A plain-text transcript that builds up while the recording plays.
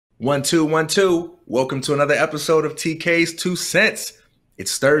One, two, one, two. Welcome to another episode of TK's 2 Cents.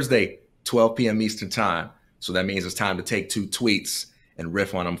 It's Thursday, 12 p.m. Eastern Time. So that means it's time to take two tweets and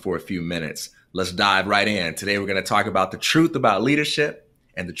riff on them for a few minutes. Let's dive right in. Today, we're going to talk about the truth about leadership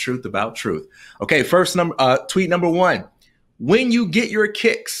and the truth about truth. Okay, tweet number one. When you get your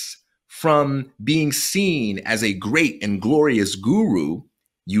kicks from being seen as a great and glorious guru,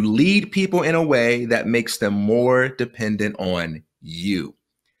 you lead people in a way that makes them more dependent on you.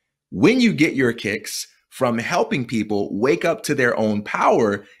 When you get your kicks from helping people wake up to their own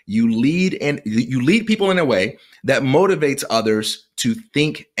power, you lead people in a way that motivates others to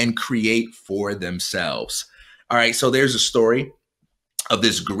think and create for themselves. All right, so there's a story of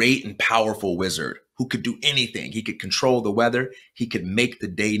this great and powerful wizard who could do anything. He could control the weather. He could make the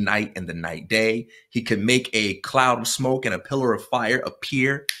day night and the night day. He could make a cloud of smoke and a pillar of fire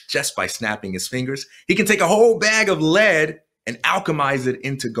appear just by snapping his fingers. He can take a whole bag of lead and alchemize it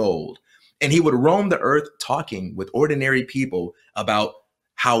into gold. And he would roam the earth talking with ordinary people about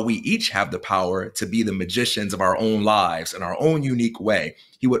how we each have the power to be the magicians of our own lives in our own unique way.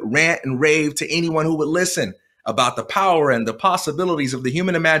 He would rant and rave to anyone who would listen about the power and the possibilities of the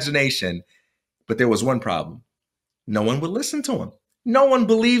human imagination. But there was one problem. No one would listen to him. No one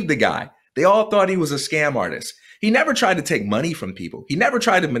believed the guy. They all thought he was a scam artist. He never tried to take money from people. He never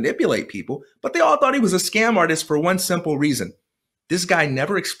tried to manipulate people, but they all thought he was a scam artist for one simple reason. This guy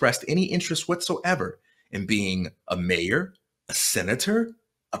never expressed any interest whatsoever in being a mayor, a senator,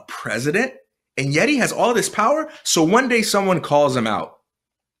 a president, and yet he has all this power. So one day someone calls him out.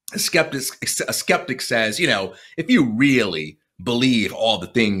 A skeptic says, if you really believe all the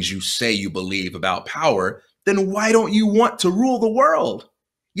things you say you believe about power, then why don't you want to rule the world?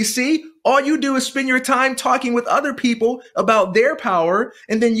 You see, all you do is spend your time talking with other people about their power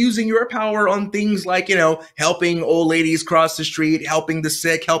and then using your power on things like, helping old ladies cross the street, helping the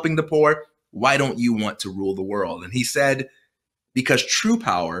sick, helping the poor. Why don't you want to rule the world? And he said, because true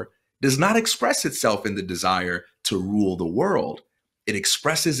power does not express itself in the desire to rule the world. It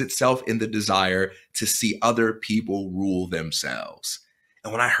expresses itself in the desire to see other people rule themselves.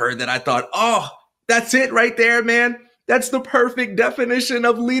 And when I heard that, I thought, oh, that's it right there, man. That's the perfect definition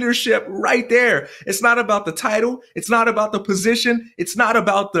of leadership right there. It's not about the title. It's not about the position. It's not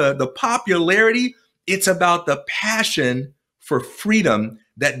about the popularity. It's about the passion for freedom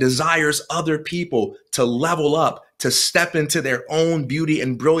that desires other people to level up, to step into their own beauty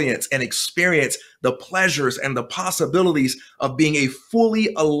and brilliance and experience the pleasures and the possibilities of being a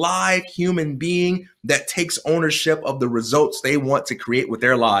fully alive human being that takes ownership of the results they want to create with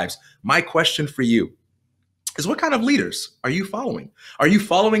their lives. My question for you is, what kind of leaders are you following? Are you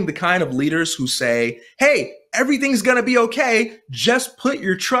following the kind of leaders who say, hey, everything's going to be okay, just put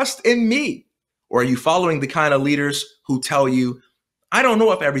your trust in me? Or are you following the kind of leaders who tell you, I don't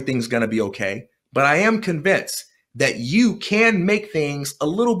know if everything's going to be okay, but I am convinced that you can make things a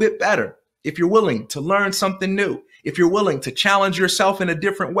little bit better if you're willing to learn something new, if you're willing to challenge yourself in a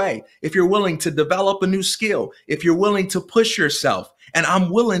different way, if you're willing to develop a new skill, if you're willing to push yourself, and I'm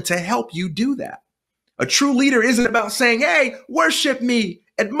willing to help you do that. A true leader isn't about saying, hey, worship me,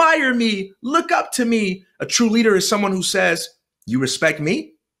 admire me, look up to me. A true leader is someone who says, you respect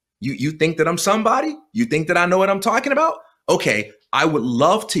me? You think that I'm somebody? You think that I know what I'm talking about? Okay, I would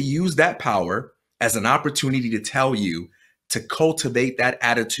love to use that power as an opportunity to tell you to cultivate that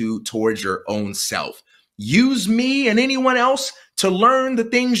attitude towards your own self. Use me and anyone else to learn the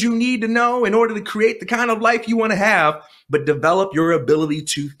things you need to know in order to create the kind of life you want to have, but develop your ability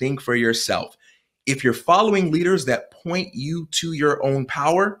to think for yourself. If you're following leaders that point you to your own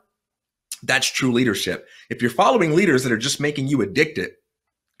power, that's true leadership. If you're following leaders that are just making you addicted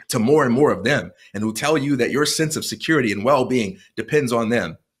to more and more of them and who tell you that your sense of security and well-being depends on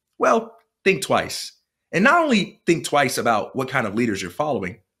them, well, think twice. And not only think twice about what kind of leaders you're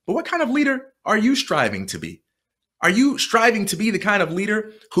following, but what kind of leader are you striving to be? Are you striving to be the kind of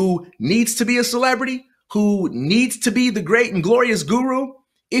leader who needs to be a celebrity, who needs to be the great and glorious guru?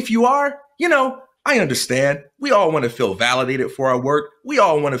 If you are, I understand. We all want to feel validated for our work. We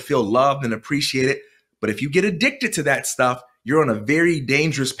all want to feel loved and appreciated. But if you get addicted to that stuff, you're on a very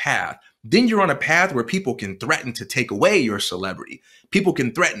dangerous path. Then you're on a path where people can threaten to take away your celebrity. People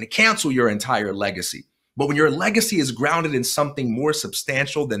can threaten to cancel your entire legacy. But when your legacy is grounded in something more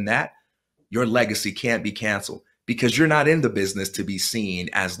substantial than that, your legacy can't be canceled because you're not in the business to be seen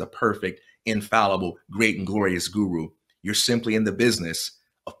as the perfect, infallible, great and glorious guru. You're simply in the business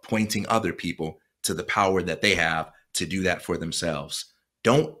of pointing other people to the power that they have to do that for themselves.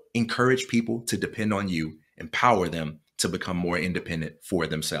 Don't encourage people to depend on you. Empower them to become more independent for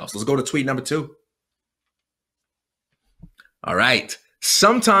themselves. Let's go to tweet number 2. All right.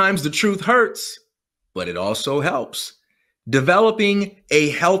 Sometimes the truth hurts, but it also helps. Developing a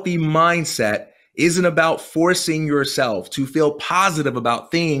healthy mindset isn't about forcing yourself to feel positive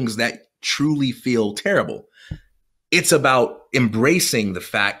about things that truly feel terrible. It's about embracing the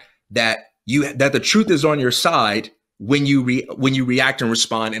fact that the truth is on your side when you react and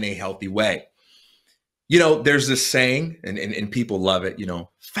respond in a healthy way. You know, there's this saying, and people love it,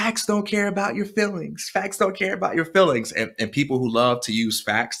 facts don't care about your feelings. Facts don't care about your feelings. And people who love to use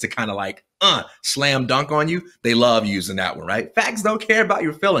facts to kind of like slam dunk on you, they love using that one, right? Facts don't care about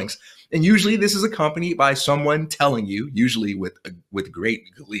your feelings. And usually this is accompanied by someone telling you, usually with great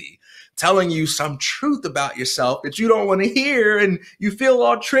glee, telling you some truth about yourself that you don't want to hear, and you feel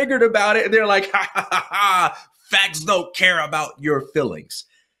all triggered about it. And they're like, ha, ha, ha, ha, facts don't care about your feelings.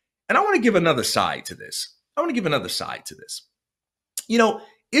 And I want to give another side to this.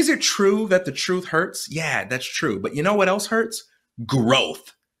 Is it true that the truth hurts? Yeah, that's true. But you know what else hurts?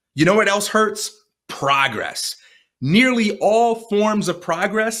 Growth. You know what else hurts? Progress. Nearly all forms of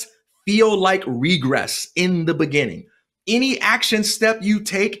progress feel like regress in the beginning. Any action step you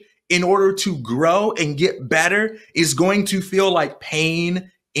take in order to grow and get better is going to feel like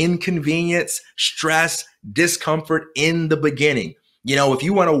pain, inconvenience, stress, discomfort in the beginning. If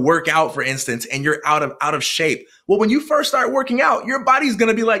you want to work out, for instance, and you're out of shape, well, when you first start working out, your body's going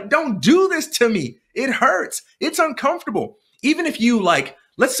to be like, don't do this to me. It hurts. It's uncomfortable. Even if you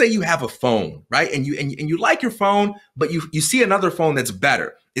let's say you have a phone, right? And you like your phone, but you see another phone that's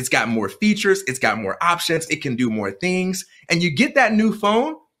better. It's got more features. It's got more options. It can do more things. And you get that new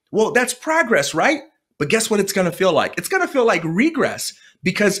phone. Well, that's progress, right? But guess what it's going to feel like? It's going to feel like regress.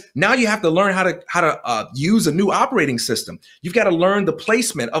 Because now you have to learn how to use a new operating system. You've got to learn the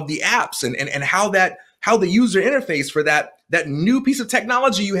placement of the apps and how the user interface for that new piece of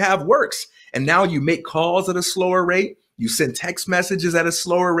technology you have works. And now you make calls at a slower rate. You send text messages at a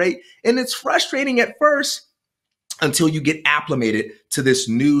slower rate. And it's frustrating at first until you get acclimated to this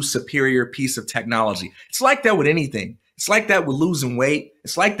new superior piece of technology. It's like that with anything. It's like that with losing weight.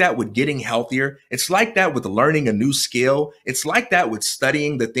 It's like that with getting healthier. It's like that with learning a new skill. It's like that with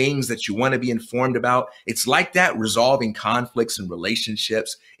studying the things that you want to be informed about. It's like that resolving conflicts in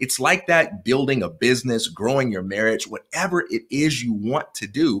relationships. It's like that building a business, growing your marriage, whatever it is you want to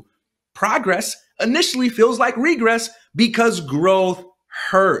do. Progress initially feels like regress because growth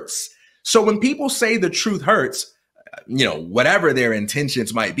hurts. So when people say the truth hurts, whatever their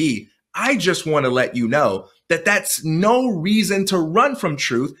intentions might be, I just want to let you know that that's no reason to run from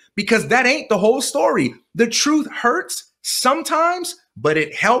truth, because that ain't the whole story. The truth hurts sometimes, but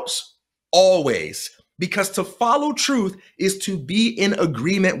it helps always. Because to follow truth is to be in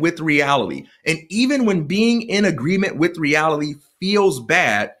agreement with reality. And even when being in agreement with reality feels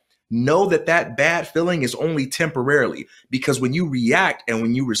bad, know that that bad feeling is only temporarily. Because when you react and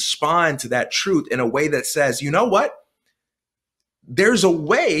when you respond to that truth in a way that says, you know what? There's a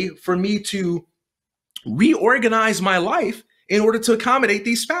way for me to reorganize my life in order to accommodate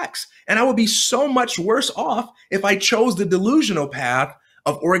these facts. And I would be so much worse off if I chose the delusional path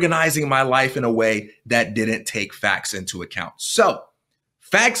of organizing my life in a way that didn't take facts into account. So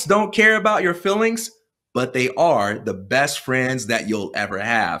facts don't care about your feelings, but they are the best friends that you'll ever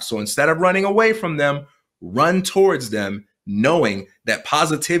have. So instead of running away from them, run towards them, knowing that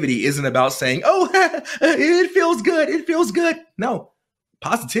positivity isn't about saying, oh, it feels good. It feels good. No,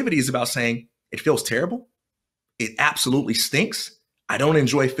 positivity is about saying, it feels terrible. It absolutely stinks. I don't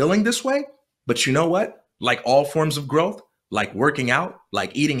enjoy feeling this way. But you know what? Like all forms of growth, like working out,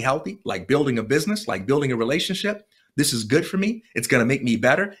 like eating healthy, like building a business, like building a relationship, this is good for me. It's going to make me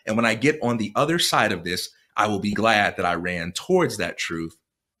better. And when I get on the other side of this, I will be glad that I ran towards that truth,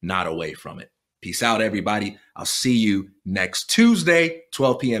 not away from it. Peace out, everybody. I'll see you next Tuesday,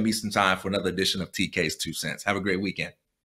 12 p.m. Eastern Time for another edition of TK's 2 Cents. Have a great weekend.